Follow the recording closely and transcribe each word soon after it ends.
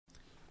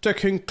To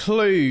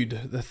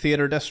conclude the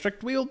theatre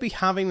district, we will be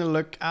having a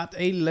look at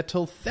a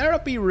little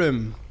therapy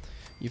room.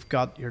 You've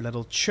got your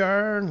little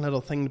chair, little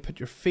thing to put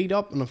your feet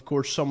up, and of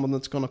course someone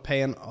that's going to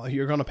pay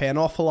you're going to pay an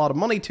awful lot of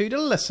money to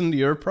listen to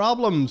your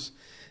problems.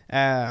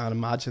 I'd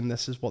imagine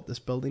this is what this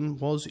building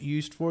was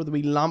used for. The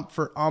wee lamp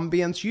for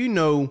ambience. You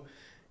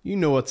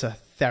know it's a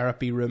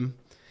therapy room.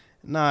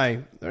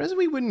 Now, there is a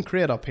wee wooden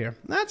crate up here.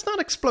 That's not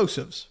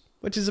explosives,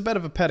 which is a bit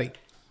of a pity.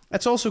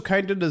 It's also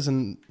counted as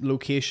a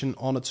location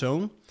on its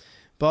own,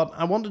 but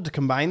I wanted to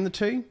combine the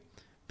two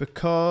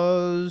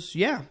because,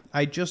 yeah,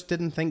 I just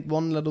didn't think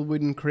one little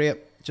wooden crate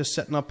just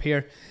sitting up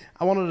here.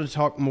 I wanted to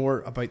talk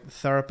more about the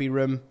therapy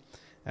room.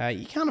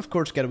 You can, of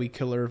course, get a wee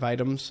cooler of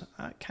items.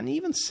 Can you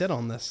even sit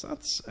on this?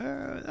 That's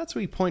a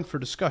wee point for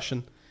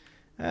discussion.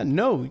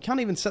 No, you can't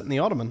even sit in the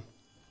ottoman.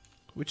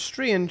 Which is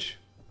strange.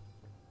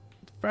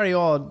 It's very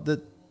odd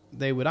that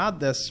they would add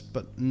this,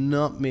 but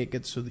not make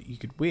it so that you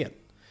could wait.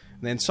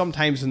 And then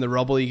sometimes in the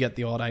rubble you get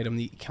the odd item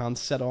that you can't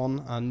sit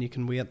on and you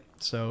can wait.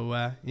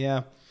 So,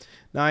 yeah.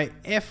 Now,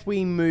 if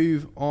we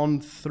move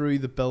on through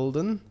the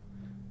building,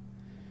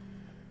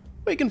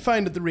 we can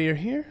find at the rear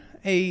here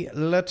a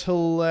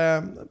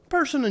little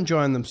person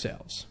enjoying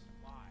themselves.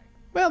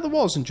 Well, there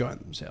was enjoying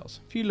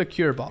themselves. A few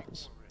liqueur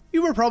bottles.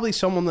 You were probably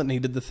someone that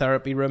needed the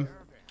therapy room.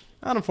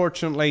 And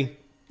unfortunately,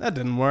 that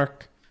didn't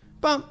work.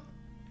 But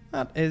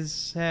that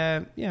is,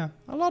 yeah,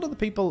 a lot of the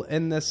people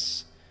in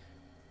this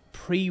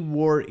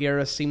pre-war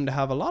era seem to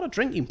have a lot of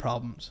drinking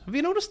problems. Have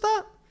you noticed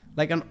that?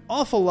 Like an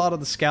awful lot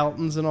of the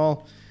skeletons and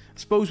all. I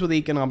suppose with the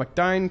economic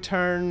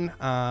downturn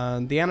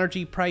and the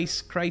energy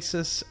price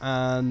crisis,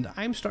 and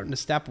I'm starting to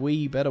step a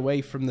wee bit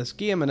away from this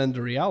game and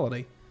into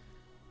reality.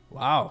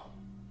 Wow.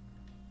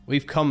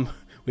 We've come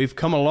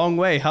a long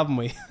way, haven't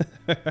we?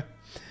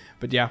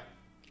 But yeah,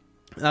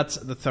 that's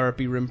the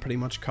therapy room pretty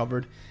much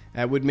covered.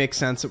 It would make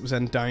sense it was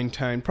in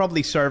downtown.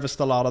 Probably serviced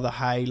a lot of the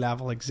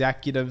high-level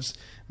executives.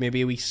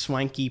 Maybe a wee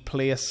swanky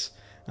place.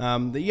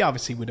 You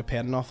obviously would have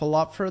paid an awful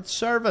lot for its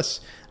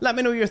service. Let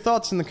me know your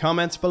thoughts in the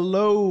comments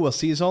below. We'll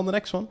see you all in the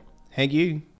next one. Thank you.